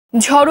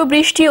ঝড়ো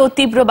বৃষ্টি ও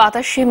তীব্র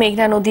বাতাসে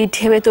মেঘনা নদীর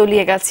ঢেউয়ে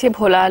তলিয়ে গেছে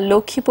ভোলা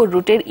লক্ষ্মীপুর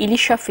রুটের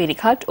ইলিশা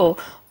ফেরিঘাট ও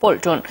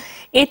পল্টন।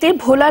 এতে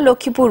ভোলা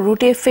লক্ষ্মীপুর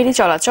রুটে ফেরি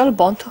চলাচল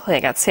বন্ধ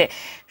হয়ে গেছে।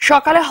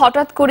 সকালে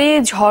হঠাৎ করে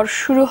ঝড়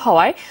শুরু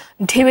হওয়ায়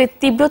ঢেউয়ের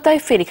তীব্রতায়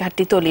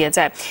ফেরিঘাটটি তলিয়ে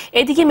যায়।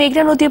 এদিকে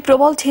মেঘনা নদীর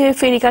প্রবল ঢেউয়ে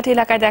ফেরিঘাট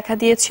এলাকায় দেখা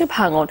দিয়েছে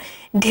ভাঙন।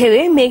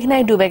 ঢেউয়ে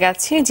মেঘনায় ডুবে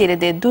গেছে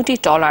জেলেদের দুটি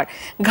ট্রলার।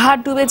 ঘাট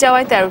ডুবে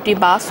যাওয়ায় 13টি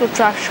বাস ও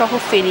ট্রাক সহ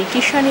ফেরি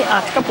কিষানে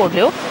আটকা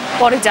পড়লেও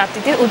পরে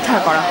যাত্রীদের উদ্ধার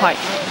করা হয়।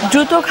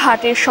 দ্রুত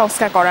ঘাটের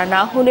সংস্কার করা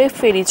না হলে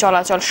ফেরি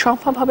চলাচল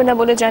সম্ভব হবে না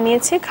বলে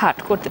জানিয়েছে ঘাট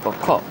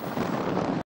কর্তৃপক্ষ।